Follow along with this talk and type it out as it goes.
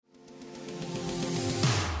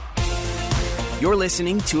You're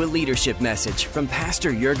listening to a leadership message from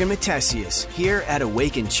Pastor Jurgen Matthesius here at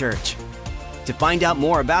Awaken Church. To find out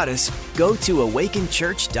more about us, go to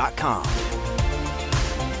awakenchurch.com.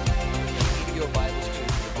 Give your Bibles to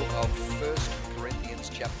the book of 1 Corinthians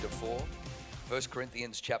chapter 4. 1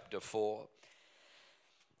 Corinthians chapter 4.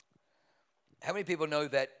 How many people know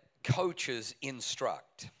that coaches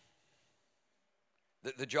instruct?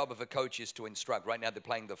 The job of a coach is to instruct. Right now they're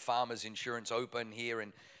playing the Farmers Insurance Open here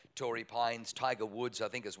in Torrey Pines. Tiger Woods, I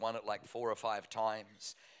think, has won it like 4 or 5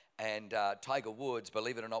 times. And Tiger Woods,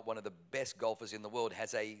 believe it or not, one of the best golfers in the world,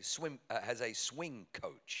 has a swing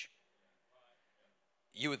coach.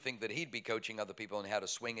 You would think that he'd be coaching other people on how to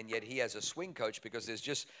swing, and yet he has a swing coach because there's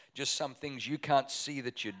just some things you can't see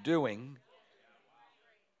that you're doing.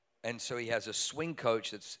 And so he has a swing coach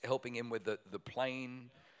that's helping him with the plane,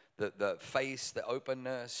 the face, the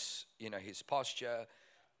openness, his posture,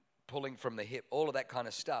 pulling from the hip, all of that kind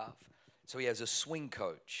of stuff. So he has a swing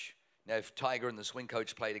coach. Now, if Tiger and the swing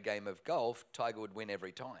coach played a game of golf, Tiger would win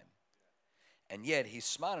every time. And yet he's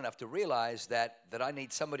smart enough to realize that I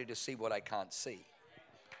need somebody to see what I can't see.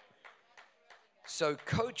 So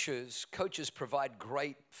coaches provide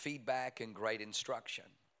great feedback and great instruction.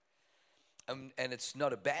 And it's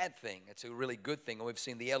not a bad thing. It's a really good thing. And we've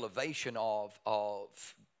seen the elevation of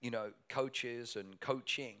coaches and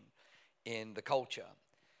coaching in the culture.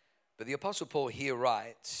 But the Apostle Paul here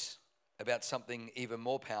writes about something even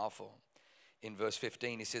more powerful. In verse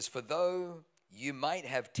 15, he says, "For though you might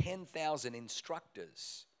have 10,000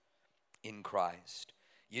 instructors in Christ,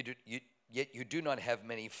 yet you do not have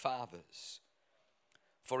many fathers.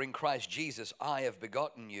 For in Christ Jesus I have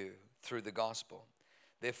begotten you through the gospel.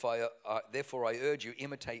 Therefore I urge you,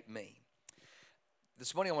 imitate me."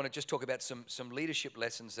 This morning I want to just talk about some leadership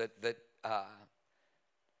lessons that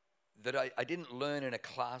I didn't learn in a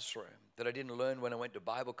classroom, that I didn't learn when I went to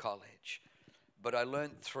Bible college, but I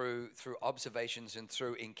learned through observations and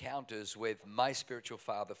through encounters with my spiritual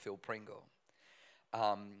father, Phil Pringle,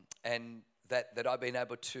 and that I've been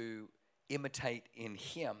able to imitate in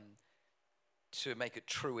him to make it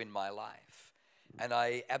true in my life. And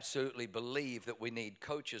I absolutely believe that we need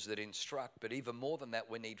coaches that instruct, but even more than that,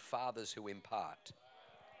 we need fathers who impart.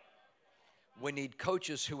 We need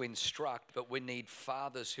coaches who instruct, but we need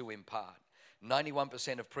fathers who impart.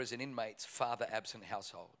 91% of prison inmates, father-absent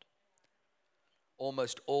household.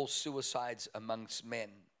 Almost all suicides amongst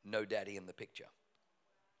men, no daddy in the picture.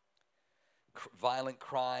 Violent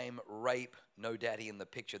crime, rape, no daddy in the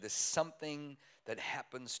picture. There's something that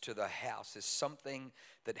happens to the house. There's something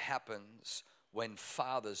that happens when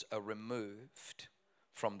fathers are removed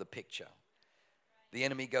from the picture. The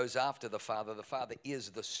enemy goes after the father. The father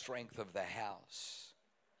is the strength of the house.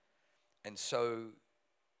 And so,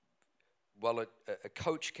 while a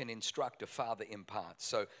coach can instruct, a father imparts.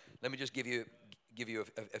 So let me just give you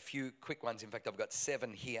a few quick ones. In fact, I've got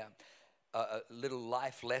 7 here. Little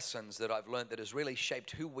life lessons that I've learned that has really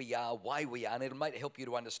shaped who we are, why we are, and it might help you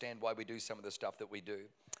to understand why we do some of the stuff that we do.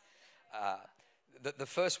 The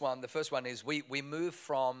first one is we moved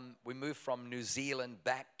from New Zealand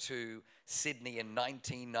back to Sydney in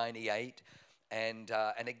 1998, and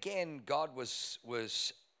again God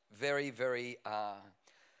was very, very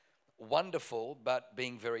wonderful, but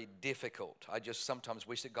being very difficult. I just sometimes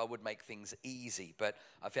wish that God would make things easy, but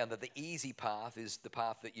I found that the easy path is the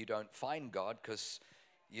path that you don't find God because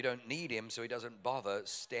you don't need him, so he doesn't bother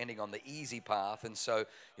standing on the easy path. And so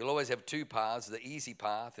you'll always have 2 paths, the easy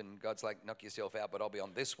path, and God's like, knock yourself out, but I'll be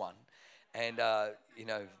on this one. And,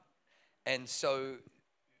 and so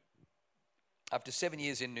after 7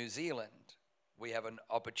 years in New Zealand, we have an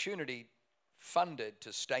opportunity funded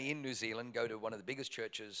to stay in New Zealand, go to one of the biggest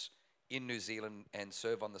churches in New Zealand and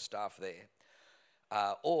serve on the staff there.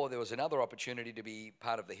 Or there was another opportunity to be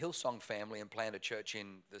part of the Hillsong family and plant a church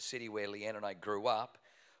in the city where Leanne and I grew up,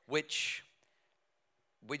 which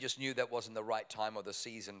we just knew that wasn't the right time or the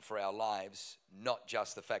season for our lives, not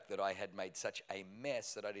just the fact that I had made such a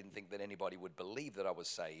mess that I didn't think that anybody would believe that I was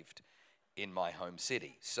saved in my home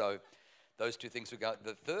city. So those 2 things were going.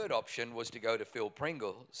 The third option was to go to Phil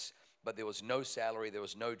Pringle's, but there was no salary, there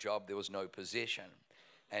was no job, there was no position.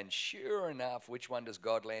 And sure enough, which one does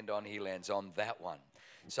God land on? He lands on that one.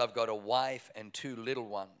 So I've got a wife and 2 little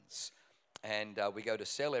ones. And we go to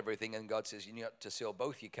sell everything, and God says, you need to sell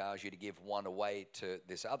both your cars. You're to give one away to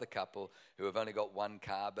this other couple who have only got 1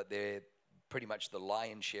 car, but they're pretty much the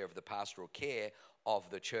lion's share of the pastoral care of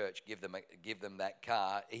the church. Give them that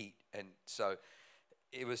car, eat. And so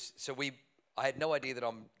it was. I had no idea that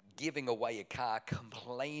I'm giving away a car,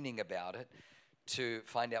 complaining about it, to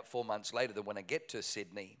find out 4 months later that when I get to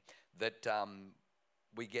Sydney, that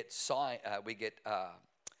we get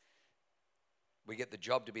we get the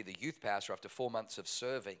job to be the youth pastor after 4 months of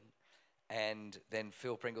serving. And then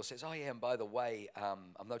Phil Pringle says, oh, yeah, and by the way,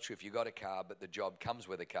 I'm not sure if you got a car, but the job comes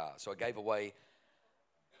with a car. So I gave away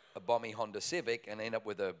a bomby Honda Civic and ended up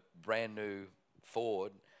with a brand new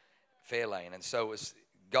Ford Fairlane. And so it was,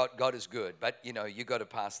 God is good, but, you know, you got to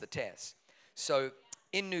pass the test. So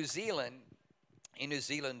in New Zealand,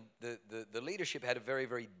 the leadership had a very,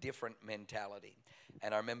 very different mentality.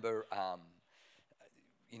 And I remember,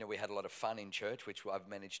 you know, we had a lot of fun in church, which I've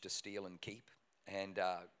managed to steal and keep. And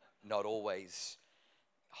not always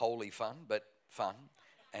wholly fun, but fun.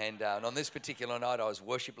 And on this particular night, I was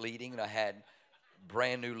worship leading, and I had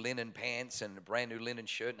brand new linen pants and a brand new linen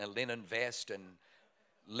shirt and a linen vest and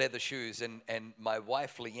leather shoes. And my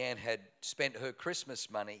wife, Leanne, had spent her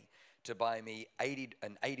Christmas money to buy me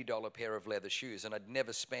an $80 pair of leather shoes. And I'd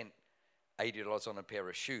never spent $80 on a pair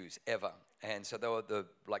of shoes, ever. And so they were the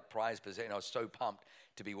prize possession. I was so pumped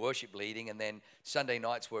to be worship leading. And then Sunday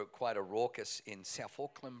nights were quite a raucous in South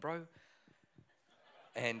Auckland, bro.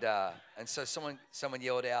 And so someone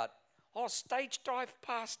yelled out, oh, stage dive,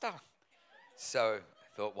 pastor. So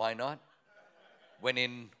I thought, why not? Went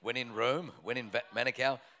in Rome, went in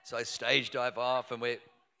Manukau. So I stage dive off, and we're,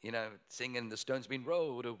 you know, singing "The Stone's Been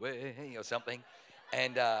Rolled Away" or something.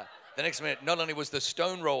 And the next minute, not only was the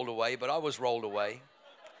stone rolled away, but I was rolled away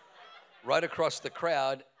right across the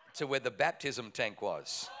crowd to where the baptism tank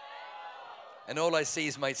was. And all I see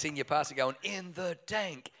is my senior pastor going, in the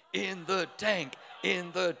tank, in the tank,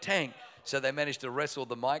 in the tank. So they managed to wrestle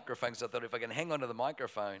the microphone. So I thought, if I can hang on to the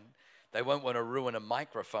microphone, they won't want to ruin a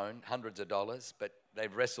microphone, hundreds of dollars, but they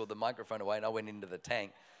wrestled the microphone away, and I went into the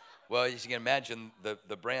tank. Well, as you can imagine,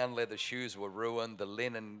 the brown leather shoes were ruined, the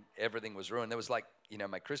linen, everything was ruined. There was like, you know,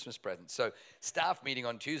 my Christmas present. So staff meeting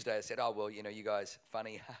on Tuesday, I said, oh, well, you know, you guys,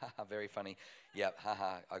 funny, very funny. Yeah,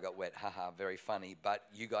 I got wet, very funny. But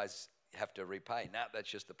you guys have to repay. No, that's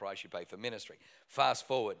just the price you pay for ministry. Fast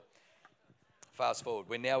forward.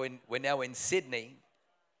 We're now in Sydney,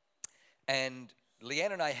 and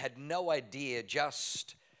Leanne and I had no idea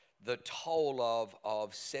just the toll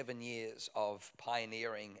of 7 years of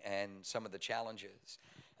pioneering and some of the challenges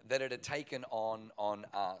that it had taken on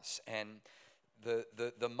us. And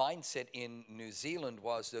the mindset in New Zealand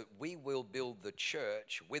was that we will build the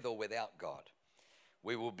church with or without God.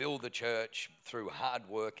 We will build the church through hard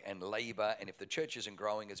work and labor, and if the church isn't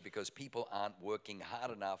growing, it's because people aren't working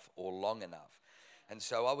hard enough or long enough. And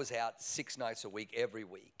so I was out 6 nights a week, every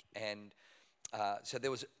week, and so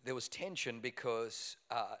there was tension because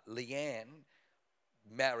Leanne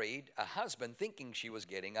married a husband thinking she was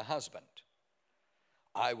getting a husband.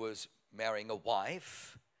 I was marrying a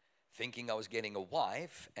wife thinking I was getting a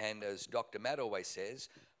wife, and as Dr. Matt always says,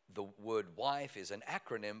 the word wife is an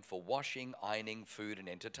acronym for washing, ironing, food, and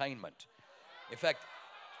entertainment. In fact,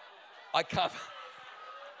 I can't...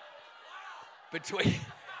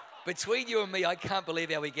 Between you and me, I can't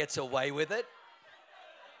believe how he gets away with it.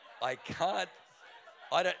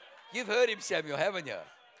 You've heard him, Samuel, haven't you?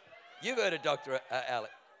 You've heard of Dr.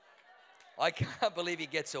 Alec. I can't believe he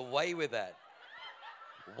gets away with that.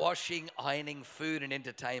 Washing, ironing, food, and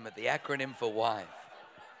entertainment, the acronym for wife.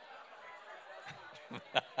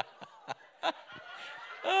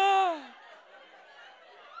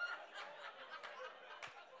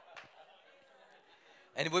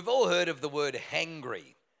 And we've all heard of the word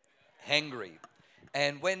hangry.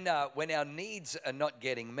 And when our needs are not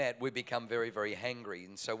getting met, we become very, very hangry.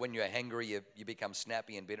 And so when you're hangry, you become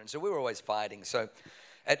snappy and bitter. And so we were always fighting. So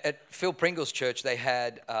at Phil Pringle's church, they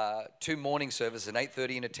had 2 morning services, an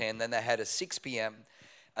 8:30 and a 10. Then they had a 6 p.m.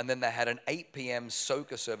 And then they had an 8 p.m.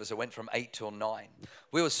 soca service that went from 8 till 9.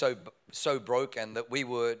 We were so broken that we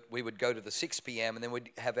would go to the 6 p.m. and then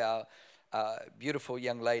we'd have our beautiful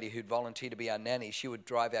young lady who'd volunteer to be our nanny. She would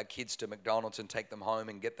drive our kids to McDonald's and take them home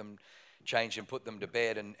and get them changed and put them to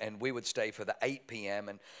bed, and we would stay for the 8 p.m.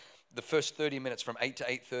 And the first 30 minutes from 8 to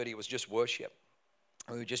 8:30, it was just worship.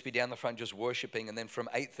 We would just be down the front just worshiping, and then from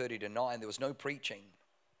 8:30 to 9, there was no preaching,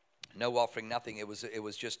 no offering, nothing. It was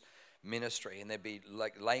just ministry, and there'd be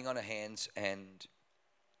like laying on of hands and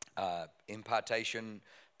impartation,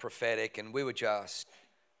 prophetic, and we were just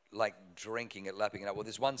like drinking it, lapping it up. Well,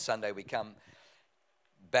 there's one Sunday we come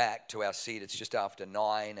back to our seat. It's just after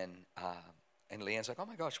 9, and Leanne's like, oh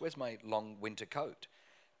my gosh, where's my long winter coat?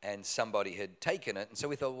 And somebody had taken it, and so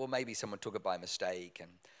we thought, well, maybe someone took it by mistake, and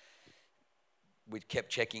we kept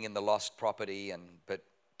checking in the lost property, but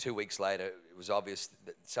 2 weeks later, it was obvious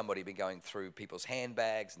that somebody had been going through people's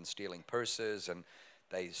handbags and stealing purses, and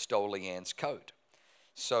they stole Leanne's coat.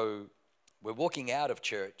 So we're walking out of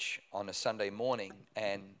church on a Sunday morning,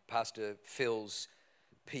 and Pastor Phil's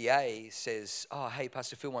PA says, oh, hey,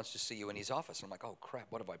 Pastor Phil wants to see you in his office. And I'm like, oh, crap,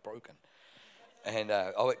 what have I broken? And,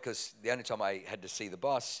 because the only time I had to see the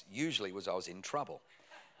boss usually was I was in trouble.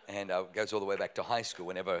 And it goes all the way back to high school.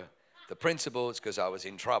 Whenever the principal, it's because I was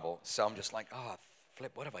in trouble. So I'm just like, oh,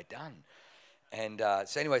 flip, what have I done? And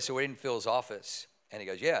so anyway, so we're in Phil's office. And he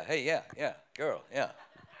goes, yeah, hey, yeah, girl, yeah.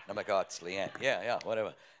 And I'm like, oh, it's Leanne. Yeah,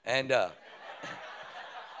 whatever. And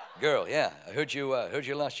girl, yeah, I heard you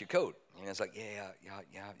lost your coat. And I was like, yeah,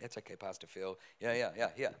 that's okay, Pastor Phil. Yeah.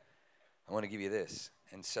 I want to give you this.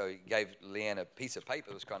 And so he gave Leanne a piece of paper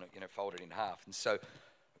that was kind of, folded in half. And so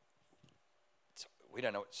we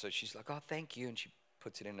don't know. So she's like, oh, thank you. And she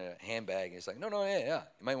puts it in a handbag. And he's like, no, yeah.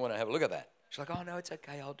 You may want to have a look at that. She's like, oh, no, it's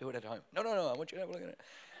okay. I'll do it at home. No, I want you to have a look at it.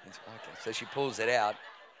 Okay. So she pulls it out.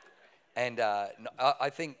 And I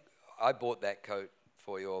think I bought that coat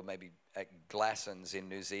for you, or maybe at Glassons in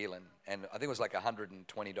New Zealand. And I think it was like a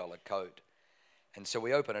 $120 coat. And so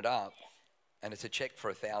we open it up, and it's a check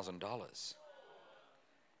for $1,000.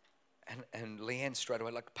 And Leanne straight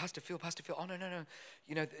away, like, Pastor Phil, oh, no.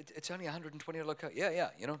 It's only a $120 coat. Yeah,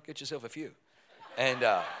 get yourself a few. And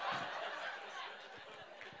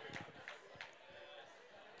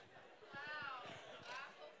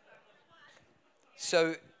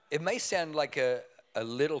so it may sound like a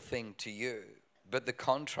little thing to you, but the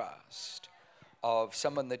contrast of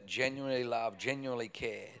someone that genuinely loved, genuinely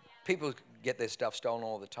cared. People get their stuff stolen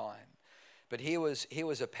all the time. But here was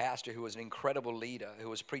a pastor who was an incredible leader, who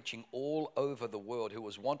was preaching all over the world, who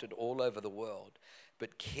was wanted all over the world,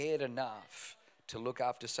 but cared enough to look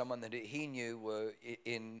after someone that he knew were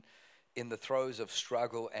in the throes of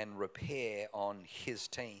struggle and repair on his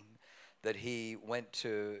team, that he went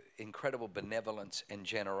to incredible benevolence and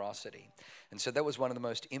generosity. And so that was one of the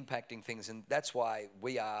most impacting things. And that's why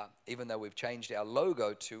we are, even though we've changed our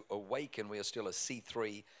logo to Awaken, we are still a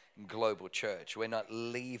C3 global church. We're not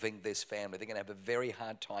leaving this family. They're going to have a very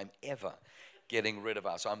hard time ever getting rid of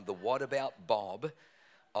us. I'm the what about Bob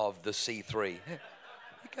of the C3. You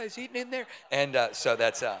guys eating in there? And so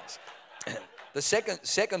that's us. The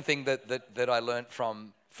second thing that I learned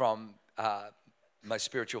from my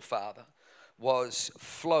spiritual father was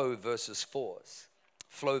flow versus force.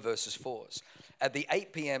 Flow versus force. At the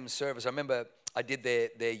 8 p.m. service, I remember I did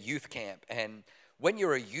their youth camp. And when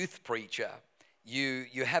you're a youth preacher,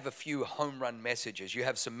 you have a few home run messages. You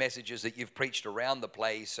have some messages that you've preached around the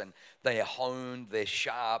place, and they are honed, they're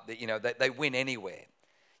sharp, they win anywhere.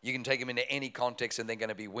 You can take them into any context and they're going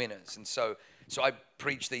to be winners. And so I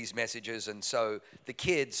preached these messages, and so the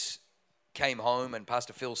kids came home, and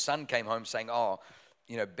Pastor Phil's son came home saying, oh,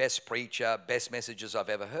 best preacher, best messages I've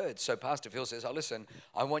ever heard. So Pastor Phil says, oh, listen,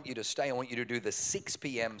 I want you to stay. I want you to do the 6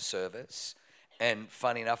 p.m. service. And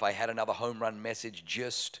funny enough, I had another home run message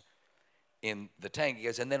just in the tank. He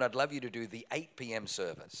goes, and then I'd love you to do the 8 p.m.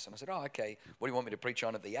 service. And I said, oh, okay. What do you want me to preach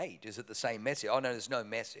on at the 8? Is it the same message? Oh, no, there's no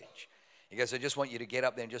message. He goes, I just want you to get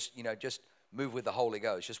up there and just move with the Holy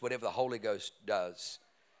Ghost. Just whatever the Holy Ghost does,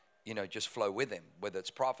 just flow with him, whether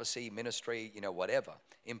it's prophecy, ministry, whatever,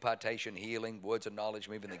 impartation, healing, words of knowledge,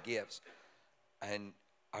 moving the gifts. And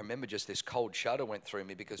I remember just this cold shudder went through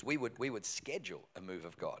me, because we would schedule a move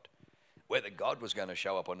of God. Whether God was going to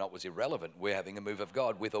show up or not was irrelevant. We're having a move of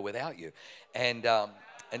God with or without you. And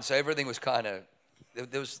so everything was kind of,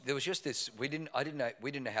 there was just this, we didn't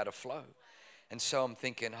know how to flow. And so I'm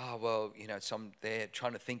thinking, oh, well, so I'm there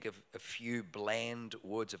trying to think of a few bland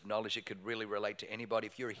words of knowledge that could really relate to anybody.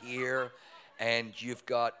 If you're here and you've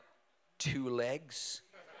got 2 legs,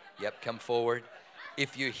 yep, come forward.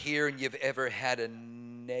 If you're here and you've ever had a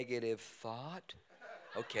negative thought,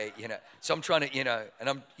 okay, So I'm trying to, and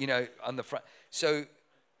I'm, on the front. So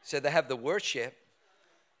they have the worship,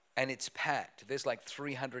 and it's packed. There's like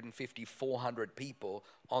 350, 400 people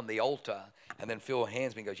on the altar. And then Phil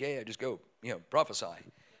hands me and goes, yeah, just go, prophesy.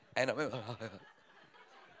 And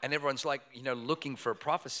and everyone's like, looking for a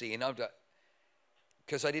prophecy. And I'm like,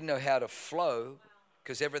 because I didn't know how to flow,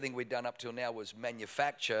 because everything we'd done up till now was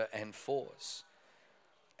manufacture and force.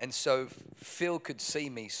 And so Phil could see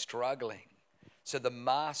me struggling. So the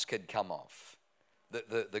mask had come off.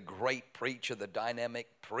 The great preacher, the dynamic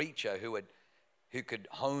preacher who could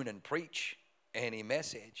hone and preach any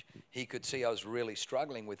message, he could see I was really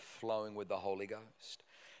struggling with flowing with the Holy Ghost.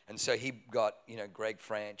 And so he got, Greg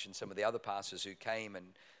Franch and some of the other pastors who came, and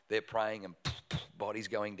they're praying, and bodies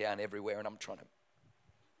going down everywhere, and I'm trying to,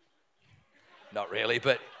 not really,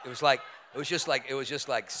 but it was just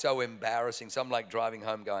like so embarrassing. So I'm like driving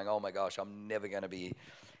home going, oh my gosh, I'm never going to be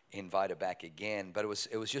invited back again. But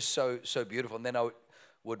it was just so beautiful. And then I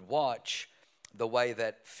would watch the way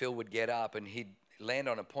that Phil would get up, and he'd land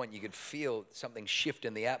on a point. You could feel something shift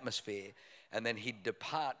in the atmosphere, And then he'd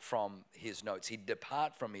depart from his notes. He'd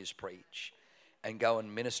depart from his preach and go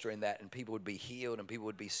and minister in that, and people would be healed and people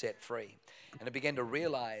would be set free. And I began to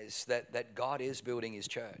realize that God is building his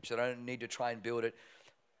church, that I don't need to try and build it,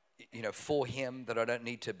 for him, that I don't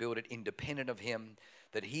need to build it independent of him,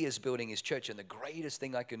 that he is building his church. And the greatest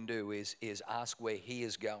thing I can do is ask where he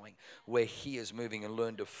is going, where he is moving, and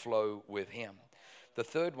learn to flow with him. The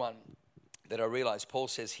third one that I realized, Paul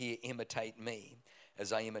says here, imitate me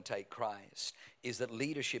as I imitate Christ, is that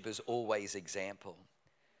leadership is always example.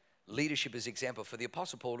 Leadership is example. For the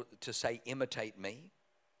Apostle Paul to say, imitate me,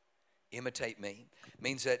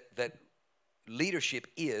 means that leadership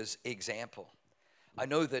is example. I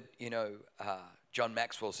know that, John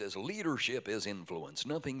Maxwell says, leadership is influence,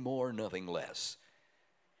 nothing more, nothing less.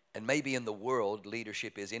 And maybe in the world,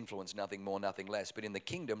 leadership is influence, nothing more, nothing less. But in the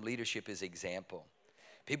kingdom, leadership is example.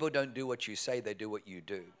 People don't do what you say, they do what you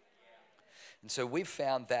do. And so we've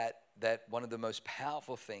found that one of the most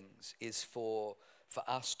powerful things is for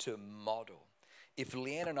us to model. If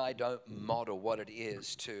Leanne and I don't model what it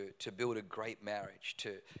is to build a great marriage,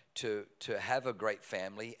 to have a great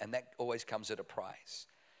family, and that always comes at a price.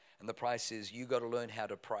 And the price is you got to learn how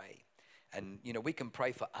to pray. And, we can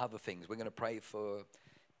pray for other things. We're going to pray for,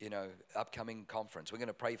 upcoming conference. We're going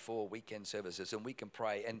to pray for weekend services, and we can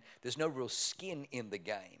pray. And there's no real skin in the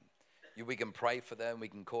game. We can pray for them. We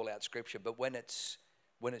can call out scripture. But when it's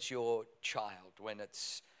your child, when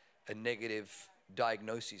it's a negative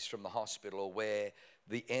diagnosis from the hospital, or where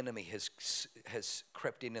the enemy has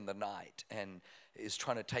crept in the night and is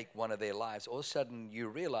trying to take one of their lives, all of a sudden you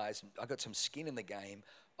realize, I got some skin in the game.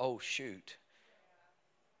 Oh shoot,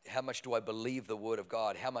 how much do I believe the word of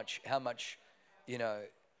God? How much, and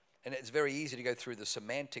it's very easy to go through the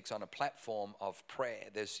semantics on a platform of prayer.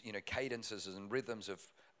 There's, cadences and rhythms of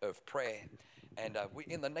prayer, and we,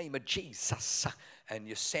 in the name of Jesus, and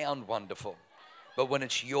you sound wonderful. But when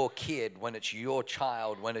it's your kid, when it's your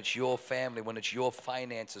child, when it's your family, when it's your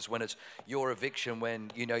finances, when it's your eviction,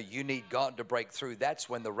 when you need God to break through, that's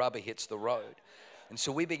when the rubber hits the road. And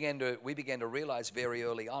so we began to realize very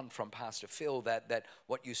early on from Pastor Phil that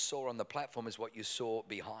what you saw on the platform is what you saw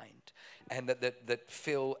behind, and that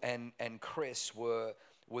Phil and Chris were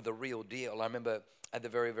the real deal. I remember at the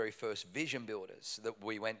very, very first Vision Builders that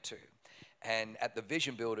we went to. And at the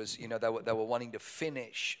Vision Builders, they were wanting to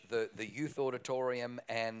finish the youth auditorium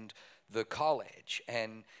and the college,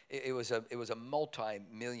 and it was a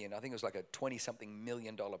multi-million, I think it was like a $20-something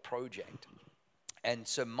million project. And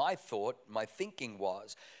so my thinking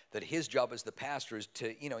was that his job as the pastor is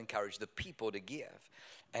to encourage the people to give.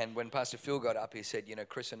 And when Pastor Phil got up, he said,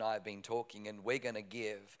 Chris and I have been talking, and we're going to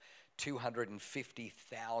give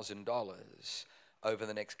 $250,000 over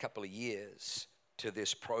the next couple of years to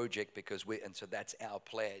this project, and so that's our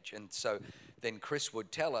pledge. And so then Chris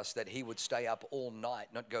would tell us that he would stay up all night,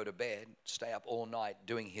 not go to bed, stay up all night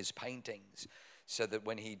doing his paintings, so that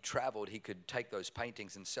when he traveled, he could take those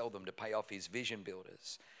paintings and sell them to pay off his Vision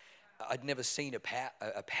Builders. I'd never seen a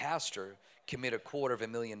pastor commit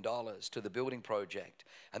 $250,000 to the building project.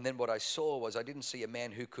 And then what I saw was, I didn't see a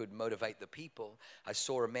man who could motivate the people. I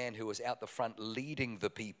saw a man who was out the front leading the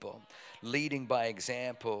people, leading by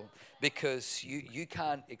example, because you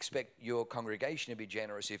can't expect your congregation to be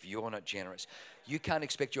generous if you're not generous. You can't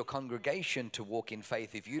expect your congregation to walk in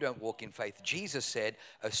faith if you don't walk in faith. Jesus said,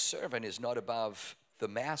 a servant is not above the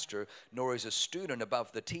master, nor is a student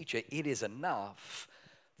above the teacher. It is enough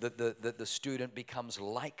that the student becomes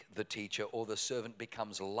like the teacher, or the servant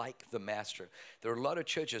becomes like the master. There are a lot of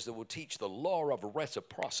churches that will teach the law of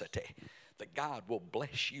reciprocity, that God will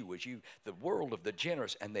bless you as the world of the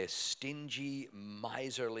generous, and they're stingy,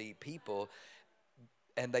 miserly people,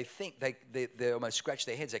 and they think they almost scratch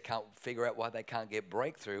their heads. They can't figure out why they can't get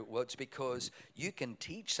breakthrough. Well, it's because you can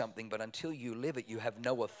teach something, but until you live it, you have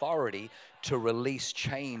no authority to release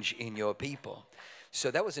change in your people. So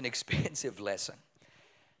that was an expensive lesson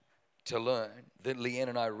to learn, that Leanne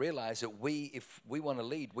and I realized that if we want to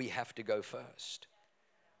lead, we have to go first.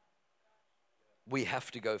 We have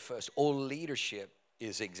to go first. All leadership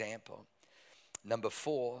is example. Number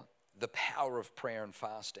 4, the power of prayer and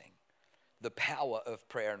fasting. The power of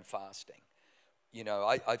prayer and fasting.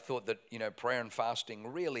 I thought that, prayer and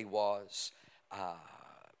fasting really was,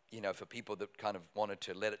 for people that kind of wanted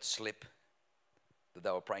to let it slip, that they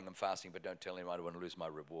were praying and fasting, but don't tell anyone I don't want to lose my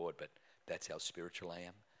reward, but that's how spiritual I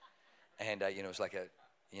am. And, it's like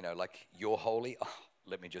like you're holy. Oh,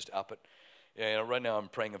 let me just up it. Yeah, right now I'm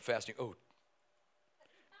praying and fasting. Oh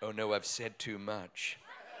no, I've said too much.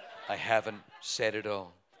 I haven't said it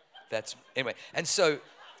all. Anyway. And so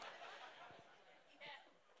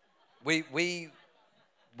we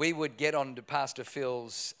would get onto Pastor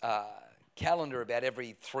Phil's calendar about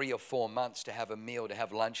every 3 or 4 months to have a meal, to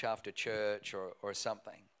have lunch after church or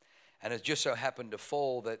something. And it just so happened to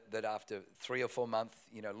fall that after 3 or 4 months,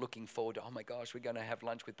 looking forward to, oh my gosh, we're going to have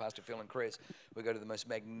lunch with Pastor Phil and Chris. We go to the most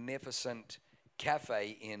magnificent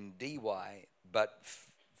cafe in DY, but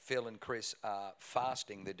Phil and Chris are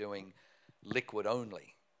fasting. They're doing liquid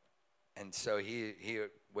only. And so here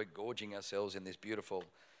we're gorging ourselves in this beautiful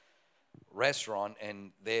restaurant,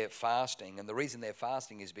 and they're fasting. And the reason they're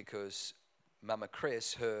fasting is because Mama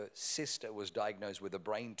Chris, her sister, was diagnosed with a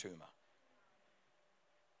brain tumor.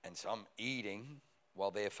 And so I'm eating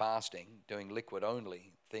while they're fasting, doing liquid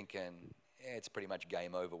only, thinking, it's pretty much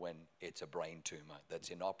game over when it's a brain tumor that's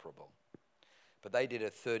inoperable. But they did a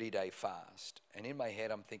 30-day fast. And in my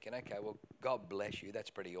head, I'm thinking, okay, well, God bless you. That's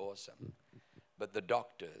pretty awesome. But the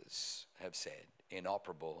doctors have said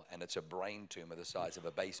inoperable, and it's a brain tumor the size of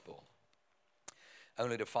a baseball.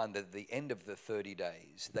 Only to find that at the end of the 30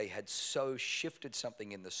 days, they had so shifted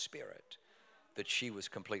something in the spirit that she was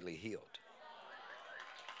completely healed.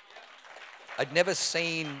 I'd never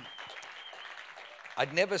seen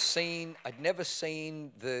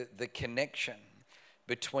the connection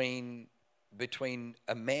between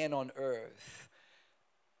a man on earth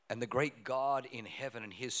and the great God in heaven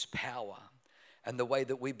and his power, and the way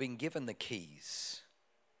that we've been given the keys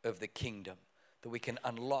of the kingdom, that we can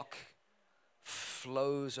unlock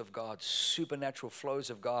flows of God, supernatural flows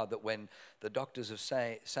of God, that when the doctors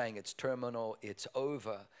are saying it's terminal, it's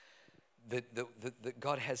over, that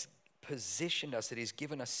God has positioned us, that he's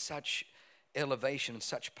given us such elevation,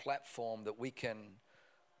 such platform that we can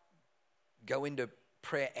go into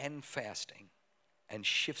prayer and fasting and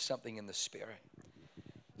shift something in the spirit.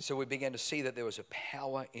 So we began to see that there was a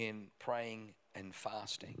power in praying and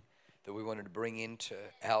fasting that we wanted to bring into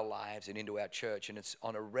our lives and into our church. And it's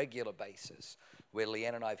on a regular basis where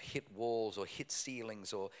Leanne and I have hit walls or hit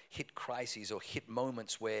ceilings or hit crises or hit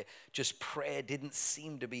moments where just prayer didn't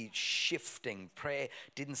seem to be shifting. Prayer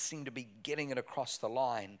didn't seem to be getting it across the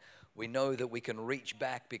line. We know that we can reach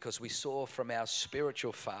back because we saw from our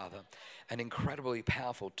spiritual father an incredibly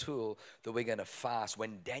powerful tool that we're going to fast.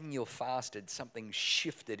 When Daniel fasted, something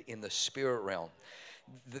shifted in the spirit realm.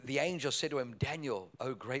 The angel said to him, Daniel,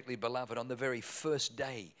 oh greatly beloved, on the very first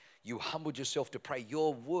day you humbled yourself to pray.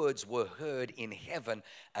 Your words were heard in heaven,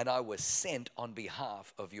 and I was sent on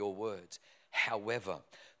behalf of your words. However,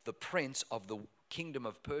 the prince of the kingdom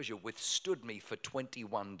of Persia withstood me for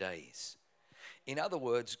 21 days. In other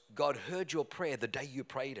words, God heard your prayer the day you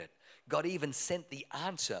prayed it. God even sent the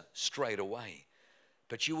answer straight away.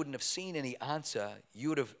 But you wouldn't have seen any answer. You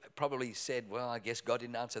would have probably said, well, I guess God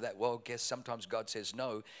didn't answer that. Well, I guess sometimes God says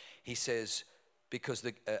no. He says, because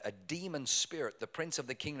a demon spirit, the prince of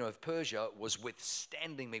the kingdom of Persia, was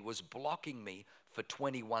withstanding me, was blocking me for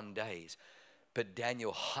 21 days. But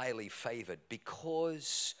Daniel highly favored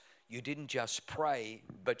because you didn't just pray,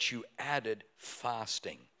 but you added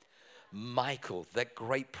fasting. Michael, that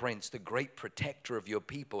great prince, the great protector of your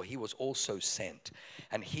people, he was also sent.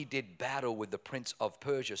 And he did battle with the prince of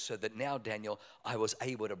Persia so that now, Daniel, I was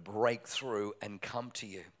able to break through and come to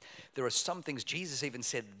you. There are some things, Jesus even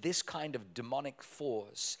said, this kind of demonic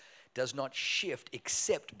force does not shift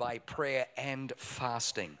except by prayer and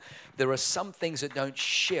fasting. There are some things that don't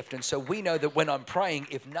shift. And so we know that when I'm praying,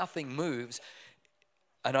 if nothing moves,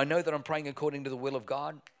 and I know that I'm praying according to the will of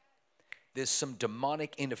God, there's some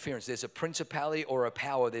demonic interference. There's a principality or a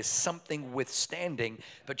power. There's something withstanding.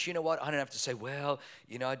 But you know what? I don't have to say, well,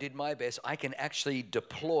 I did my best. I can actually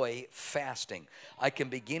deploy fasting. I can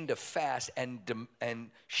begin to fast and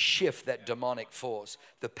shift that demonic force.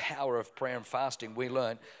 The power of prayer and fasting we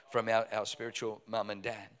learn from our spiritual mom and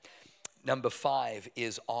dad. Number 5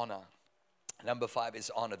 is honor. Number 5 is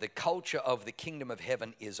honor. The culture of the kingdom of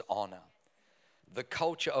heaven is honor. The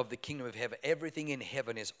culture of the kingdom of heaven, everything in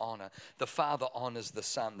heaven is honor. The Father honors the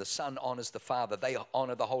Son honors the Father. They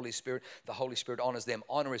honor the Holy Spirit honors them.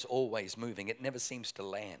 Honor is always moving. It never seems to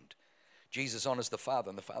land. Jesus honors the Father,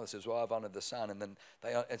 and the Father says, well, I've honored the Son. And then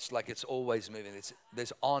it's like it's always moving.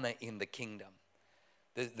 There's honor in the kingdom.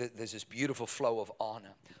 There's this beautiful flow of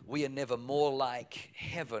honor. We are never more like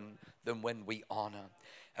heaven than when we honor.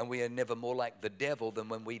 And we are never more like the devil than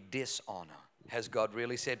when we dishonor. Has God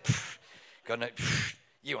really said, God knows,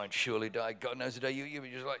 you won't surely die. God knows the day you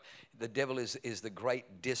just like the devil is the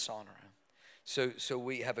great dishonorer. So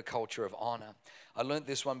we have a culture of honor. I learned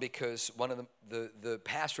this one because one of the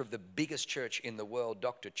pastor of the biggest church in the world,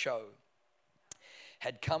 Dr. Cho,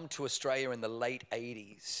 had come to Australia in the late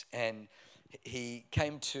 80s, and he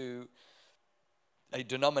came to a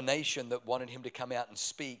denomination that wanted him to come out and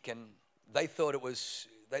speak, and they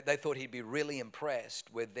thought he'd be really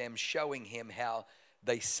impressed with them showing him how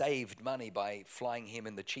they saved money by flying him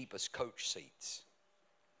in the cheapest coach seats.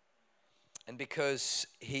 And because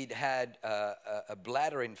he'd had a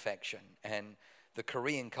bladder infection, and the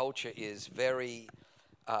Korean culture is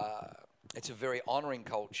it's a very honoring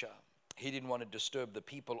culture. He didn't want to disturb the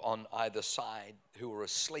people on either side who were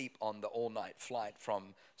asleep on the all-night flight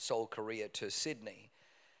from Seoul, Korea to Sydney.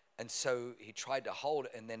 And so he tried to hold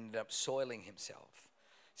it and then ended up soiling himself.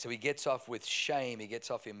 So he gets off with shame, he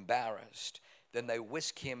gets off embarrassed. Then they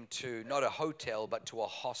whisk him to not a hotel, but to a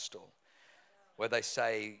hostel, where they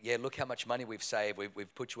say, yeah, look how much money we've saved.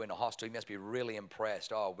 We've put you in a hostel. He must be really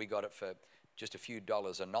impressed. Oh, we got it for just a few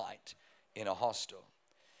dollars a night in a hostel.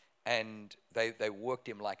 And they worked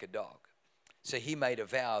him like a dog. So he made a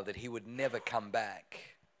vow that he would never come back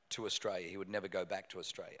to Australia. He would never go back to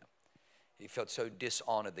Australia. He felt so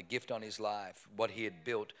dishonored, the gift on his life, what he had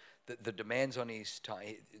built, the demands on his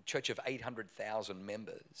time. A church of 800,000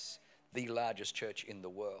 members, the largest church in the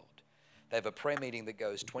world. They have a prayer meeting that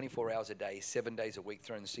goes 24 hours a day, 7 days a week,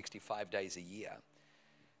 365 days a year.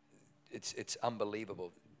 It's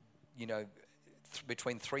unbelievable. You know,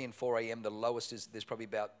 between 3 and 4 a.m., the lowest is, there's probably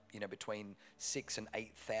about, between 6 and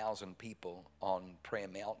 8,000 people on Prayer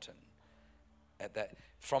Mountain. At that,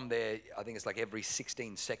 from there, I think it's like every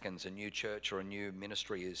 16 seconds a new church or a new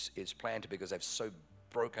ministry is planted, because they've so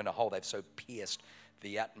broken a hole, they've so pierced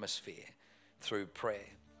the atmosphere through prayer.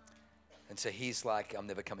 And so he's like, I'm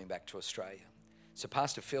never coming back to Australia. So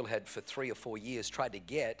Pastor Phil had for 3 or 4 years tried to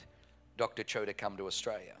get Dr. Cho to come to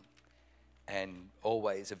Australia. And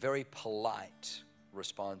always a very polite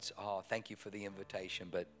response, oh, thank you for the invitation,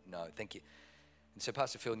 but no, thank you. And so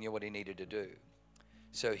Pastor Phil knew what he needed to do.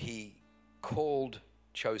 So he called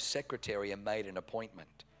Cho's secretary and made an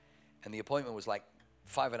appointment. And the appointment was like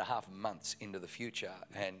 5.5 months into the future.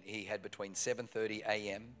 And he had between 7:30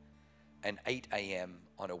 a.m. and 8 a.m.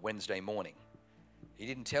 on a Wednesday morning. He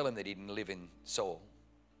didn't tell him that he didn't live in Seoul,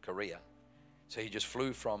 Korea. So he just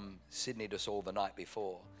flew from Sydney to Seoul the night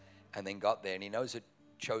before, and then got there. And he knows that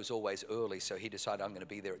Cho's always early, so he decided, I'm going to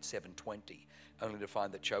be there at 7:20, only to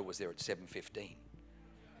find that Cho was there at 7:15.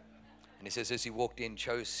 And he says, as he walked in,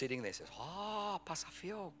 Cho's sitting there, says, oh, Pastor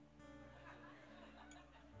Phil.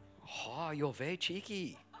 Oh, you're very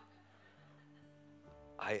cheeky.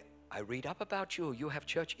 I read up about you. You have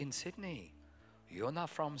church in Sydney. You're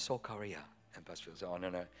not from Seoul, Korea. And Pastor Phil said, oh,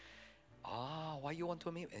 no. Oh, why you want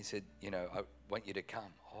to meet? And he said, I want you to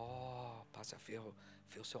come. Oh, Pastor Phil,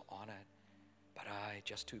 I feel so honored. But I'm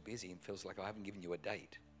just too busy. And feels like I haven't given you a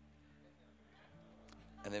date.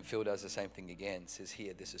 And then Phil does the same thing again. Says,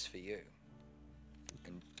 here, this is for you.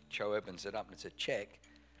 And Cho opens it up, and it's a check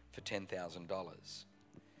for $10,000. And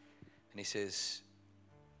he says,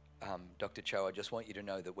 Dr. Cho, I just want you to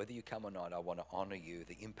know that whether you come or not, I want to honor you,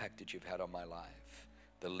 the impact that you've had on my life,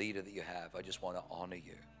 the leader that you have. I just want to honor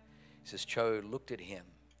you. He says, Cho looked at him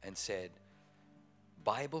and said,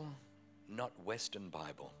 Bible, not Western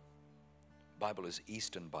Bible. Bible is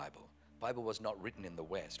Eastern Bible. Bible was not written in the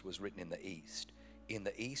West, was written in the East. In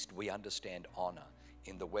the East, we understand honor.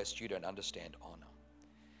 In the West, you don't understand honor.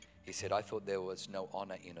 He said, I thought there was no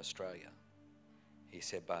honor in Australia. He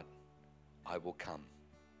said, but I will come.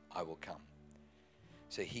 I will come.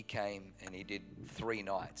 So he came and he did 3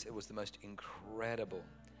 nights. It was the most incredible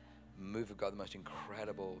move of God, the most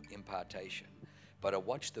incredible impartation. But I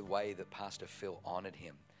watched the way that Pastor Phil honored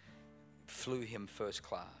him, flew him first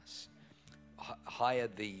class,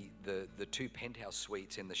 hired the 2 penthouse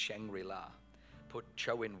suites in the Shangri-La, put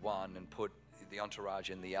Cho in one and put the entourage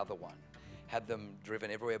in the other one, had them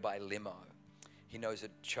driven everywhere by limo. He knows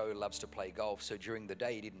that Cho loves to play golf, so during the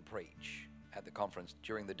day he didn't preach at the conference.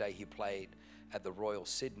 During the day he played at the Royal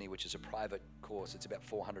Sydney, which is a private course. It's about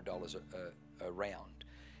 $400 a round.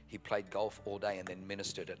 He played golf all day and then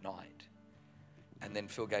ministered at night. And then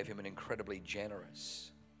Phil gave him an incredibly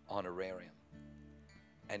generous honorarium.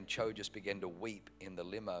 And Cho just began to weep in the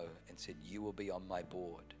limo and said, you will be on my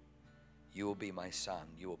board. You will be my son.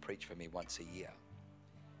 You will preach for me once a year.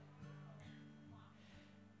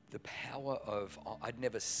 The power of, I'd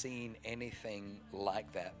never seen anything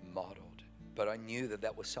like that modeled, but I knew that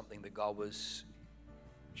that was something that God was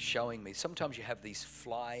showing me. Sometimes you have these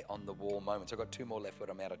fly on the wall moments. I've got 2 more left, but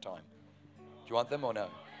I'm out of time. Do you want them or no?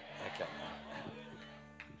 Okay.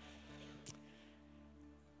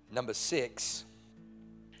 Number 6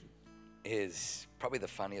 is probably the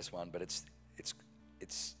funniest one, but it's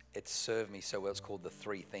served me so well. It's called the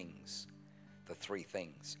 3 things. The 3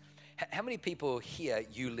 things. How many people here,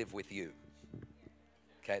 you live with you?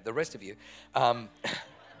 Okay, the rest of you.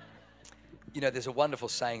 There's a wonderful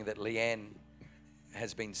saying that Leanne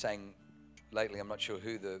has been saying lately. I'm not sure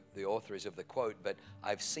who the author is of the quote, but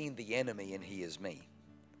I've seen the enemy and he is me.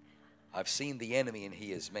 I've seen the enemy and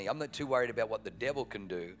he is me. I'm not too worried about what the devil can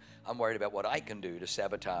do. I'm worried about what I can do to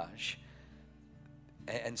sabotage.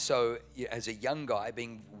 And so as a young guy,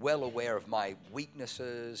 being well aware of my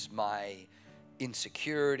weaknesses, my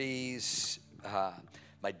insecurities,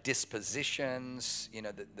 my dispositions,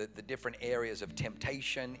 the different areas of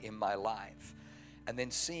temptation in my life, and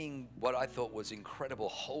then seeing what I thought was incredible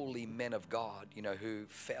holy men of God, who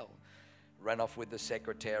fell, ran off with the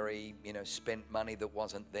secretary, spent money that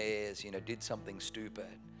wasn't theirs, did something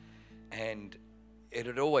stupid. And it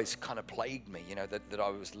had always kind of plagued me, that I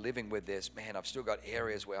was living with this, man, I've still got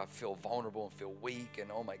areas where I feel vulnerable and feel weak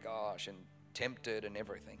and oh my gosh, and tempted and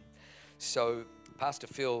everything. So Pastor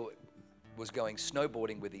Phil was going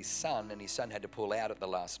snowboarding with his son, and his son had to pull out at the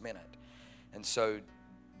last minute. And so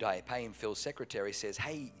Diane Payne, Phil's secretary, says,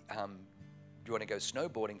 hey, do you want to go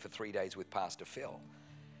snowboarding for 3 days with Pastor Phil?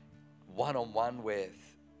 One-on-one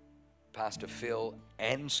with Pastor Phil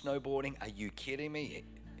and snowboarding? Are you kidding me?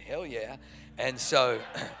 Hell yeah. And so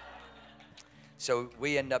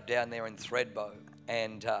we end up down there in Thredbo,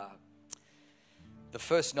 and the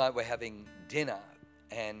first night we're having dinner,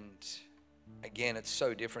 and again, it's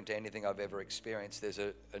so different to anything I've ever experienced. There's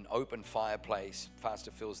an open fireplace.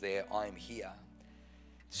 Pastor Phil's there. I'm here.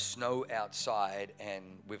 Snow outside,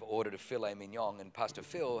 and we've ordered a filet mignon, and Pastor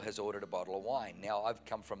Phil has ordered a bottle of wine. Now, I've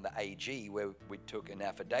come from the AG where we took an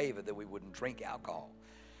affidavit that we wouldn't drink alcohol.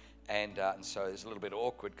 And so it's a little bit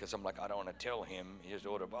awkward because I'm like, I don't want to tell him he has to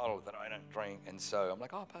order a bottle that I don't drink. And so I'm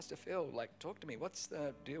like, oh, Pastor Phil, talk to me. What's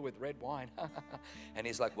the deal with red wine? And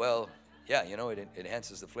he's like, well, yeah, it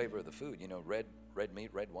enhances the flavor of the food. Red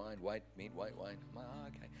meat, red wine, white meat, white wine. I'm like, oh,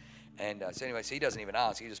 okay. And so anyway, so he doesn't even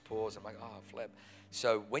ask. He just pours. I'm like, oh, flip.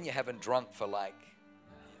 So when you haven't drunk for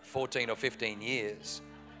 14 or 15 years,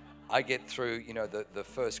 I get through, the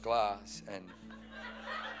first glass,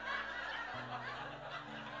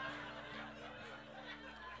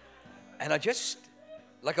 and I just,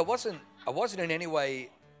 I wasn't in any way,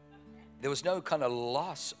 there was no kind of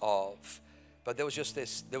loss of, but there was just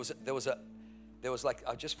this,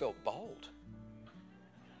 I just felt bold.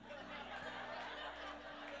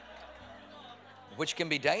 Which can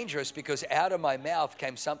be dangerous because out of my mouth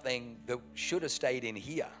came something that should have stayed in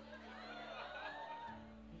here.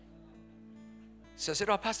 So I said,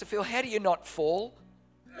 oh, Pastor Phil, how do you not fall?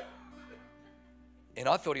 And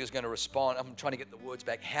I thought he was going to respond. I'm trying to get the words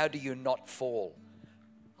back. How do you not fall?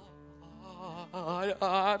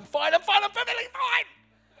 I'm fine. I'm perfectly fine.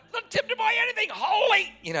 I'm not tempted by anything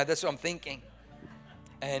holy. That's what I'm thinking.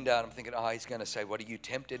 And I'm thinking, oh, he's going to say, what, are you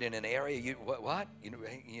tempted in an area? What?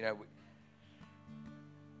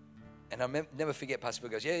 And I'll never forget, Pastor Phil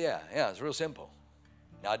goes, yeah, it's real simple.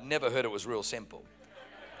 Now, I'd never heard it was real simple.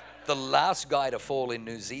 The last guy to fall in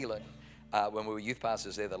New Zealand, when we were youth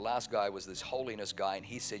pastors there, the last guy was this holiness guy, and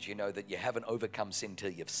he said, that you haven't overcome sin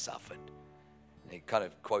till you've suffered. And he kind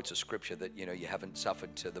of quotes a scripture that, you haven't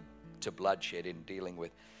suffered to bloodshed in dealing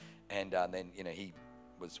with. And then, he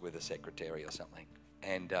was with a secretary or something.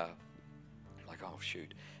 And I'm like, oh,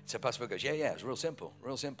 shoot. So Pastor Phil goes, yeah, it's real simple.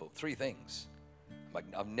 3 things.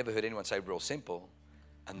 I've never heard anyone say real simple.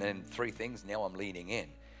 And then 3 things, now I'm leaning in.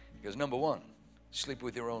 He goes, number 1, sleep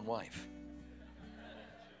with your own wife.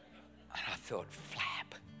 And I thought,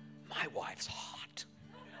 flap, my wife's hot.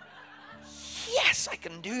 Yes, I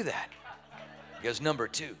can do that. He goes, number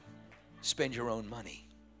 2, spend your own money.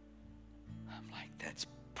 I'm like, that's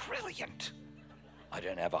brilliant. I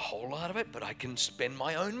don't have a whole lot of it, but I can spend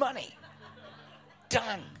my own money.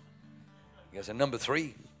 Done. He goes, and number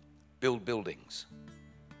 3, build buildings.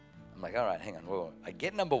 I'm like, all right, hang on. Well, I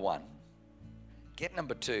get number 1, get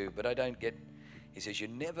number 2, but I don't get, he says, you're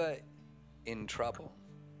never in trouble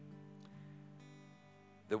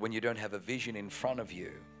that when you don't have a vision in front of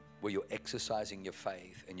you where you're exercising your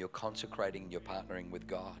faith and you're consecrating, you're partnering with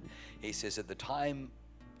God. He says at the time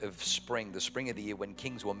of spring, the spring of the year, when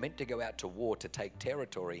kings were meant to go out to war to take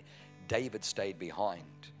territory, David stayed behind.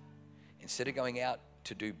 Instead of going out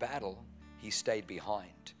to do battle, he stayed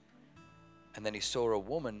behind. And then he saw a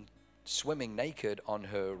woman swimming naked on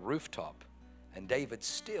her rooftop, and David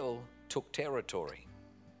still took territory.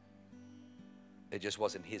 It just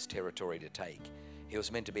wasn't his territory to take. He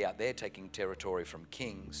was meant to be out there taking territory from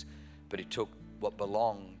kings, but he took what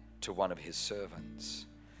belonged to one of his servants.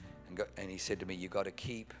 And he said to me, you got to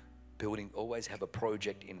keep building, always have a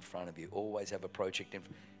project in front of you, always have a project in,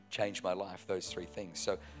 changed my life, those 3 things.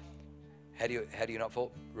 So how do you not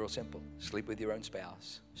fall? Real simple. Sleep with your own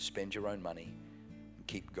spouse, spend your own money, and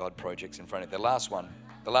keep God projects in front of you. The last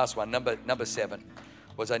one, number 7,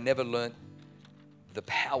 was I never learned the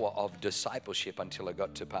power of discipleship until I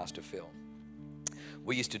got to Pastor Phil.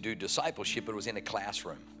 We used to do discipleship, but it was in a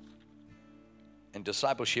classroom. And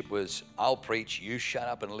discipleship was, I'll preach, you shut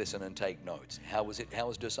up and listen and take notes. How was it? How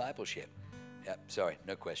was discipleship? Yeah, sorry,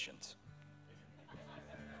 no questions.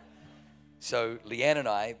 So Leanne and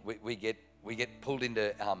I, we get pulled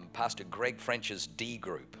into Pastor Greg French's D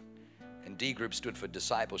group. And D group stood for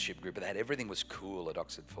discipleship group, but everything was cool at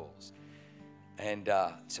Oxford Falls. And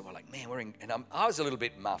so we're like, man, and I was a little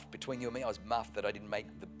bit muffed. Between you and me, I was muffed that I didn't make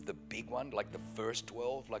the big one, like the first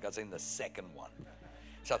 12, like I was in the second one.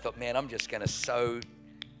 So I thought, man, I'm just going to sow.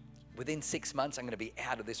 Within 6 months, I'm going to be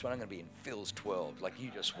out of this one. I'm going to be in Phil's 12. Like,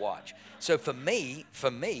 you just watch. So for me,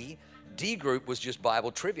 D group was just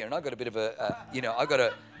Bible trivia. And I got a bit of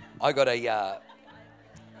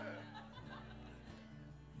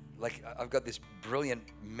I've got this brilliant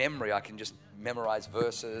memory. I can just memorize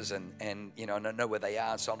verses and I know where they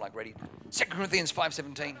are. So I'm like ready. 2 Corinthians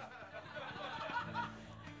 5:17.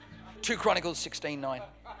 2 Chronicles 16:9.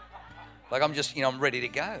 Like I'm just, I'm ready to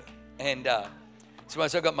go. And so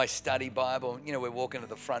as I got my study Bible, we're walking to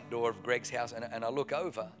the front door of Greg's house, and I look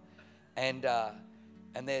over, and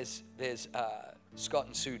there's Scott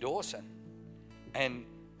and Sue Dawson, and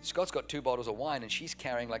Scott's got 2 bottles of wine, and she's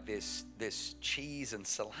carrying like this cheese and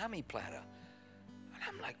salami platter, and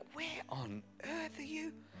I'm like, where on earth are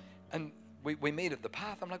you? And we meet at the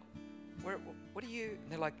path. I'm like, what are you? And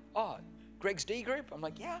they're like, oh, Greg's D group. I'm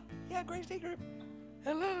like, yeah, Greg's D group.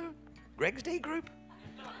 Hello. Greg's D group,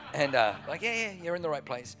 and like, yeah, you're in the right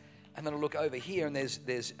place. And then I look over here, and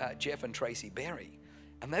there's Jeff and Tracy Berry,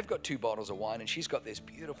 and they've got 2 bottles of wine, and she's got this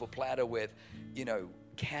beautiful platter with,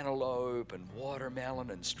 cantaloupe and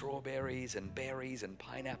watermelon and strawberries and berries and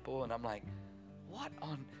pineapple, and I'm like, what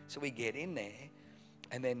on? So we get in there,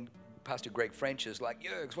 and then Pastor Greg French is like,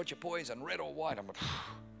 Yergs, what's your poison, red or white? I'm like,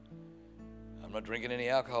 I'm not drinking any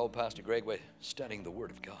alcohol, Pastor Greg. We're studying the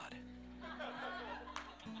Word of God.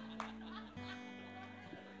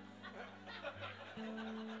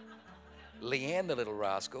 Leanne, the little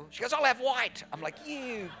rascal, she goes, I'll have white. I'm like,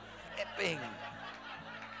 you effing.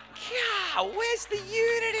 Yeah, where's the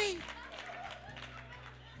unity?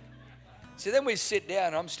 So then we sit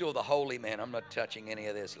down. I'm still the holy man. I'm not touching any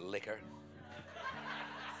of this liquor.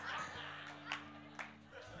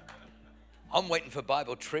 I'm waiting for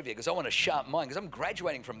Bible trivia because I want a sharp mind, because I'm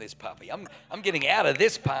graduating from this puppy. I'm getting out of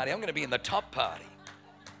this party. I'm going to be in the top party.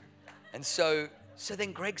 And so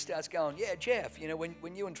then Greg starts going, yeah, Jeff,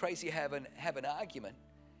 when you and Tracy have an argument,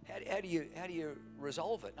 how do you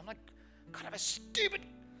resolve it? I'm like, kind of a stupid.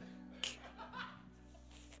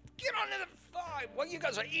 Get on to the vibe. Well, you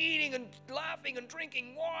guys are eating and laughing and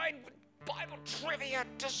drinking wine, Bible trivia,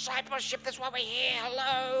 discipleship. That's why we're here.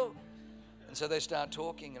 Hello. And so they start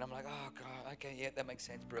talking, and I'm like, oh God, okay, yeah, that makes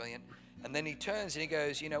sense, brilliant. And then he turns and he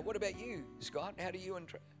goes, what about you, Scott? How do you and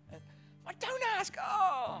I don't ask.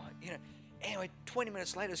 Oh, Anyway, 20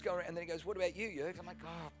 minutes later, it's going, and then he goes, what about you, Yergs? I'm like,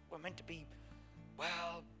 oh, we're meant to be,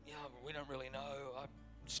 well, we don't really know. I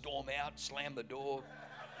storm out, slam the door,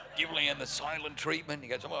 give Leanne the silent treatment. He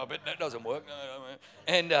goes, oh, I bet that doesn't work. No.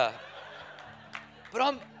 And,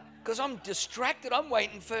 but because I'm distracted, I'm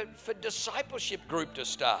waiting for discipleship group to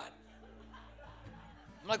start.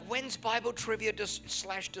 I'm like, when's Bible trivia /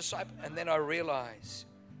 disciple? And then I realize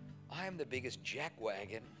I am the biggest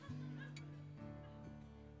jackwagon.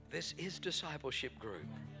 This is discipleship group.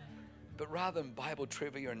 But rather than Bible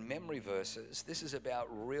trivia and memory verses, this is about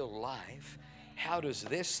real life. How does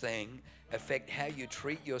this thing affect how you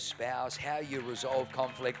treat your spouse, how you resolve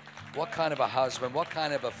conflict, what kind of a husband, what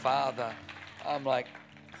kind of a father? I'm like,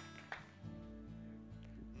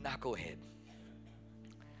 knucklehead.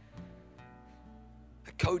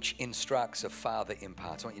 A coach instructs, a father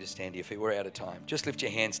imparts. I want you to stand to your feet. We're out of time. Just lift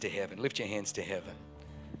your hands to heaven. Lift your hands to heaven.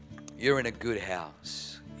 You're in a good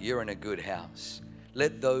house. You're in a good house.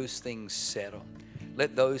 Let those things settle.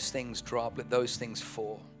 Let those things drop. Let those things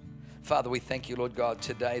fall. Father, we thank you, Lord God,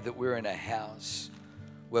 today that we're in a house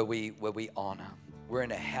where we honor. We're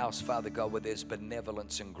in a house, Father God, where there's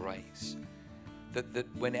benevolence and grace. That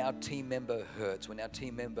when our team member hurts, when our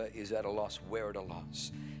team member is at a loss, we're at a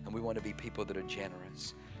loss. And we want to be people that are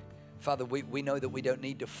generous. Father, we know that we don't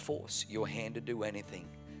need to force your hand to do anything.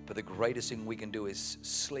 But the greatest thing we can do is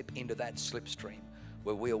slip into that slipstream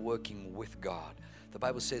where we are working with God. The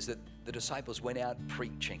Bible says that the disciples went out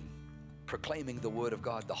preaching, proclaiming the word of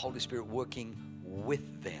God, the Holy Spirit working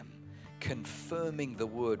with them, confirming the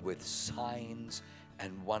word with signs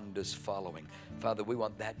and wonders following. Father, we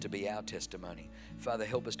want that to be our testimony. Father,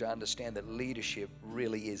 help us to understand that leadership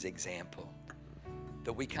really is example.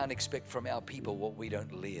 That we can't expect from our people what we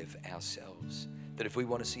don't live ourselves. That if we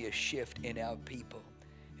want to see a shift in our people,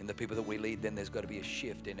 in the people that we lead, then there's got to be a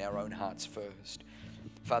shift in our own hearts first.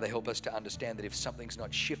 Father, help us to understand that if something's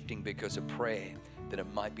not shifting because of prayer, then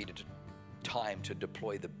it might be time to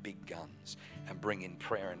deploy the big guns and bring in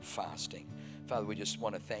prayer and fasting. Father, we just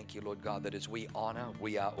want to thank you, Lord God, that as we honor,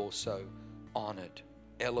 we are also honored,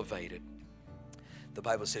 elevated. The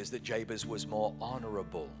Bible says that Jabez was more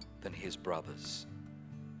honorable than his brothers.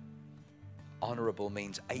 Honorable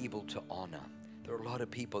means able to honor. There are a lot of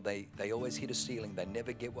people, they always hit a ceiling. They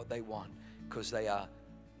never get what they want because they are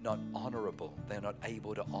not honorable. They're not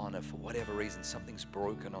able to honor for whatever reason. Something's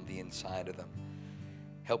broken on the inside of them.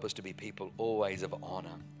 Help us to be people always of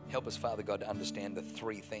honor. Help us, Father God, to understand the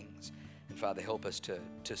three things. And Father, help us to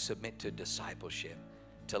submit to discipleship,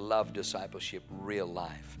 to love discipleship, real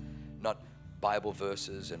life, not Bible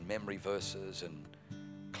verses and memory verses and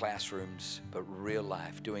classrooms, but real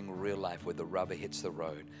life, doing real life where the rubber hits the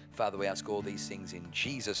road. Father, we ask all these things in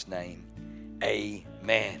Jesus' name.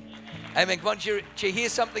 Amen. Amen. Come on, did you hear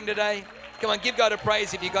something today? Come on, give God a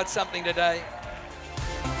praise if you got something today.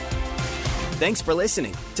 Thanks for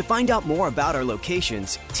listening. To find out more about our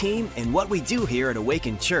locations, team, and what we do here at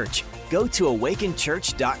Awaken Church, go to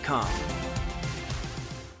awakenchurch.com.